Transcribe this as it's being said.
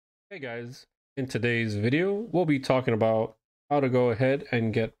Hey guys, in today's video, we'll be talking about how to go ahead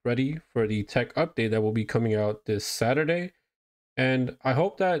and get ready for the tech update that will be coming out this Saturday. And I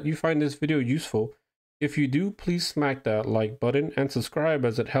hope that you find this video useful. If you do, please smack that like button and subscribe,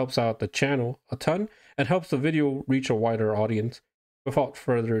 as it helps out the channel a ton and helps the video reach a wider audience. Without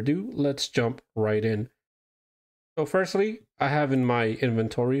further ado, let's jump right in. So firstly, I have in my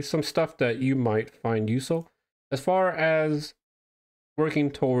inventory some stuff that you might find useful as far as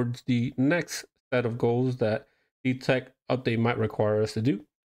working towards the next set of goals that the tech update might require us to do.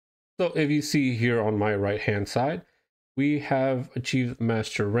 So if you see here on my right hand side, we have achieved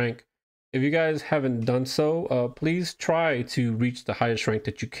master rank. If you guys haven't done so, please try to reach the highest rank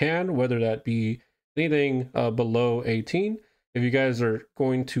that you can, whether that be anything below 18. If you guys are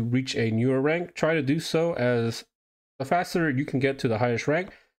going to reach a newer rank, try to do so, as the faster you can get to the highest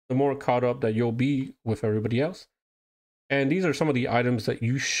rank, the more caught up that you'll be with everybody else. And these are some of the items that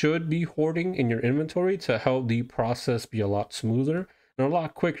you should be hoarding in your inventory to help the process be a lot smoother and a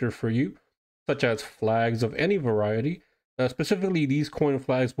lot quicker for you, such as flags of any variety. Specifically, these coin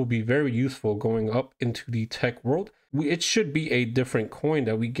flags will be very useful going up into the tech world. It should be a different coin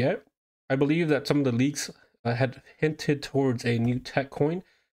that we get. I believe that some of the leaks had hinted towards a new tech coin,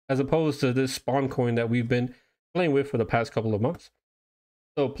 as opposed to this spawn coin that we've been playing with for the past couple of months.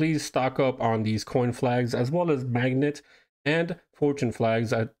 So please stock up on these coin flags, as well as magnet and fortune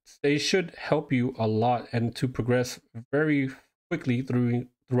flags. They should help you a lot and to progress very quickly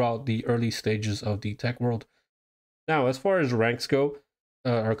throughout the early stages of the tech world. Now, as far as ranks go,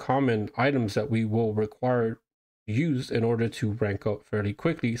 are common items that we will require to use in order to rank up fairly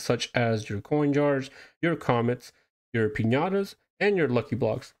quickly, such as your coin jars, your comets, your pinatas, and your lucky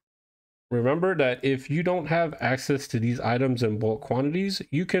blocks. Remember that if you don't have access to these items in bulk quantities,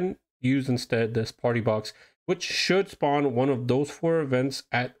 you can use instead this party box, which should spawn one of those 4 events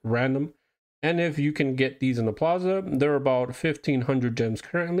at random. And if you can get these in the plaza, they're about 1,500 gems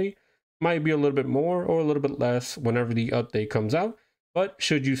currently. Might be a little bit more or a little bit less whenever the update comes out, but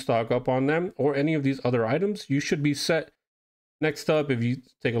should you stock up on them or any of these other items, you should be set. Next up, if you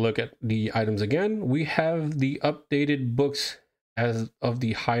take a look at the items again, we have the updated books as of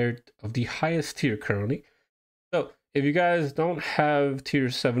the highest tier currently. So if you guys don't have tier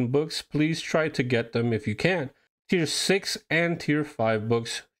 7 books, please try to get them if you can. Tier 6 and tier 5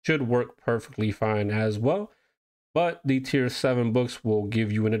 books should work perfectly fine as well, but the tier 7 books will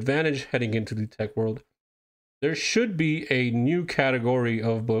give you an advantage heading into the tech world. There should be a new category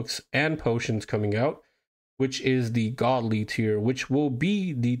of books and potions coming out, which is the godly tier, which will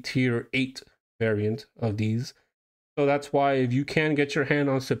be the tier 8 variant of these. So that's why if you can get your hand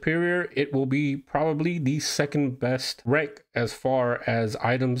on superior, it will be probably the second best rank as far as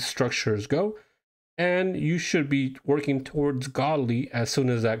items structures go. And you should be working towards godly as soon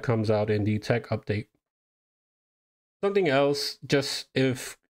as that comes out in the tech update. Something else, just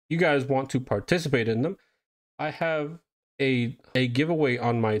if you guys want to participate in them, I have a giveaway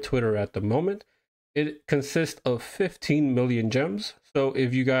on my Twitter at the moment. It consists of 15 million gems. So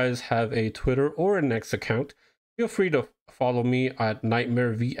if you guys have a Twitter or a Next account, feel free to follow me at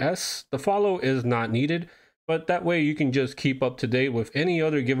KnightmareVs. The follow is not needed, but that way you can just keep up to date with any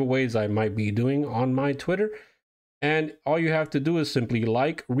other giveaways I might be doing on my Twitter. And all you have to do is simply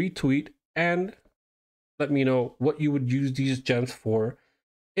like, retweet, and let me know what you would use these gems for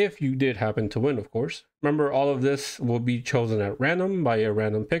if you did happen to win, of course. Remember, all of this will be chosen at random by a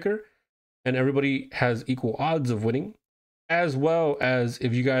random picker, and everybody has equal odds of winning. As well as,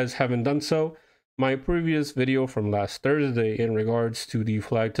 if you guys haven't done so, my previous video from last Thursday in regards to the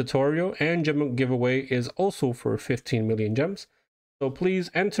flag tutorial and gem giveaway is also for 15 million gems. So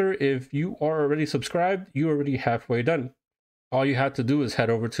please enter. If you are already subscribed, you're already halfway done. All you have to do is head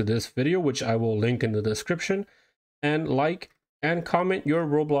over to this video, which I will link in the description, and like and comment your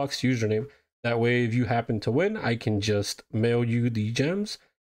Roblox username. That way, if you happen to win, I can just mail you the gems,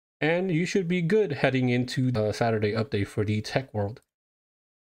 and you should be good heading into the Saturday update for the tech world.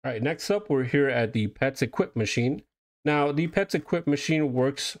 All right, next up, we're here at the Pets Equip machine. Now, the Pets Equip machine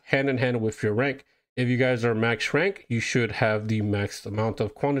works hand in hand with your rank. If you guys are max rank, you should have the max amount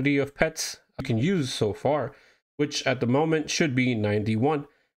of quantity of pets you can use so far, which at the moment should be 91.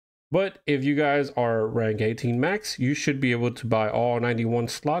 But if you guys are rank 18 max, you should be able to buy all 91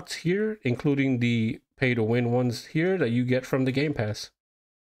 slots here, including the pay to win ones here that you get from the Game Pass.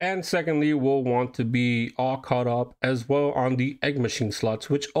 And secondly, we'll want to be all caught up as well on the egg machine slots,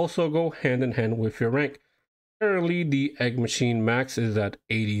 which also go hand in hand with your rank. Currently, the egg machine max is at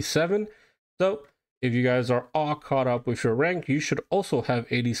 87. So if you guys are all caught up with your rank, you should also have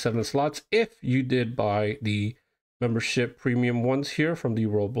 87 slots if you did buy the membership premium ones here from the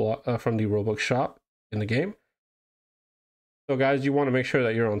Roblox shop in the game. So guys, you want to make sure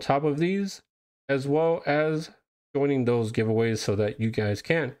that you're on top of these, as well as joining those giveaways so that you guys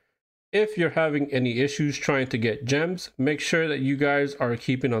can. If you're having any issues trying to get gems, make sure that you guys are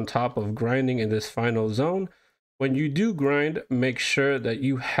keeping on top of grinding in this final zone. When you do grind, make sure that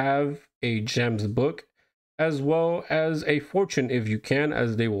you have a gems book, as well as a fortune if you can,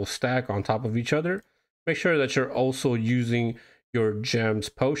 as they will stack on top of each other. Make sure that you're also using your gems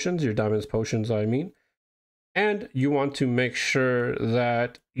potions, your diamonds potions, I mean. And you want to make sure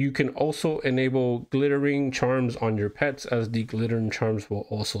that you can also enable glittering charms on your pets, as the glittering charms will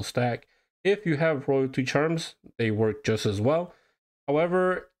also stack. If you have royalty charms, they work just as well.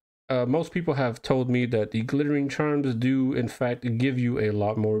 However, most people have told me that the glittering charms do in fact give you a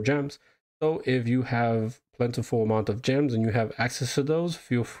lot more gems. So if you have plentiful amount of gems and you have access to those,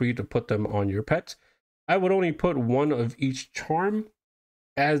 feel free to put them on your pets. I would only put one of each charm,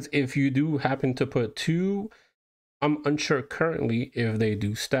 as if you do happen to put two, I'm unsure currently if they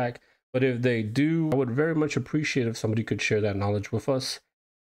do stack, but if they do, I would very much appreciate if somebody could share that knowledge with us.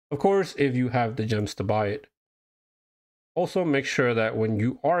 Of course, if you have the gems to buy it. Also, make sure that when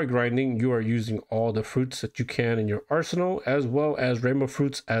you are grinding, you are using all the fruits that you can in your arsenal, as well as rainbow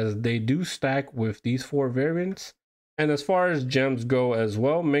fruits, as they do stack with these 4 variants. And as far as gems go as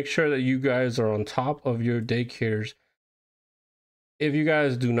well, make sure that you guys are on top of your daycares. If you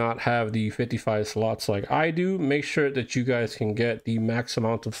guys do not have the 55 slots like I do, make sure that you guys can get the max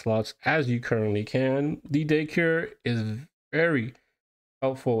amount of slots as you currently can. The daycare is very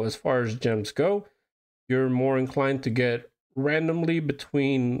helpful as far as gems go. You're more inclined to get randomly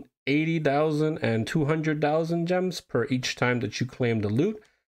between 80,000 and 200,000 gems per each time that you claim the loot.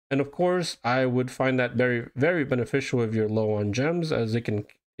 And of course, I would find that very, very beneficial if you're low on gems, as it can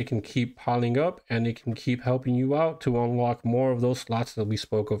keep piling up and it can keep helping you out to unlock more of those slots that we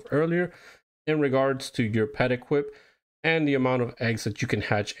spoke of earlier in regards to your pet equip and the amount of eggs that you can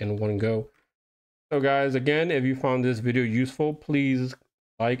hatch in one go. So guys, again, if you found this video useful, please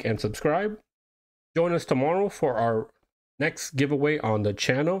like and subscribe. Join us tomorrow for our next giveaway on the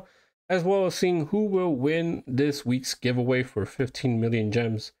channel, as well as seeing who will win this week's giveaway for 15 million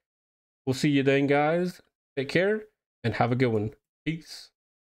gems. We'll see you then, guys. Take care and have a good one. Peace.